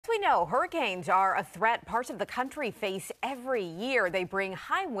know hurricanes are a threat parts of the country face every year. They bring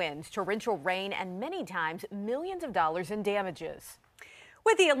high winds, torrential rain, and many times millions of dollars in damages.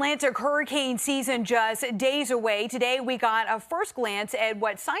 With the Atlantic hurricane season just days away, today we got a first glance at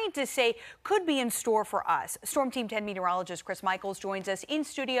what scientists say could be in store for us. Storm Team 10 meteorologist Chris Michaels joins us in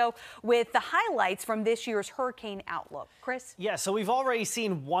studio with the highlights from this year's Hurricane Outlook. Chris? Yeah, so we've already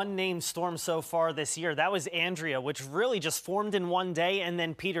seen one named storm so far this year. That was Andrea, which really just formed in one day and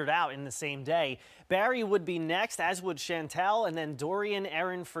then petered out in the same day. Barry would be next, as would Chantal, and then Dorian,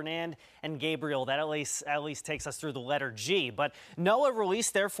 Erin, Fernand, and Gabriel. That at least takes us through the letter G. But NOAA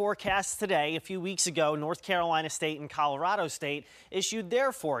released their forecasts today. A few weeks ago, North Carolina State and Colorado State issued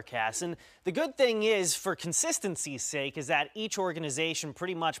their forecasts. And the good thing is, for consistency's sake, is that each organization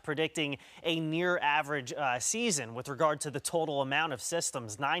pretty much predicting a near average season with regard to the total amount of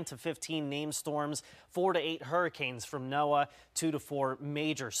systems. 9 to 15 named storms, 4 to 8 hurricanes from NOAA, 2 to 4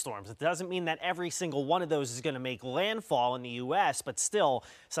 major storms. It doesn't mean that every single one of those is going to make landfall in the U.S., but still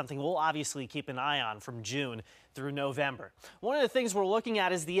something we'll obviously keep an eye on from June through November. One of the things we're looking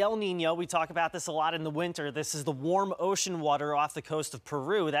at is the El Nino. We talk about this a lot in the winter. This is the warm ocean water off the coast of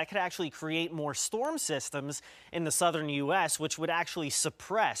Peru that could actually create more storm systems in the southern U.S., which would actually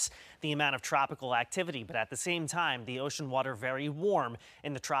suppress the amount of tropical activity. But at the same time, the ocean water very warm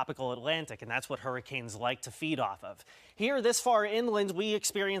in the tropical Atlantic, and that's what hurricanes like to feed off of. Here, this far inland, we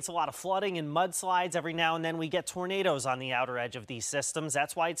experience a lot of flooding and mudslides. Every now and then we get tornadoes on the outer edge of these systems.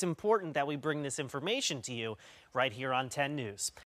 That's why it's important that we bring this information to you right here on 10 News.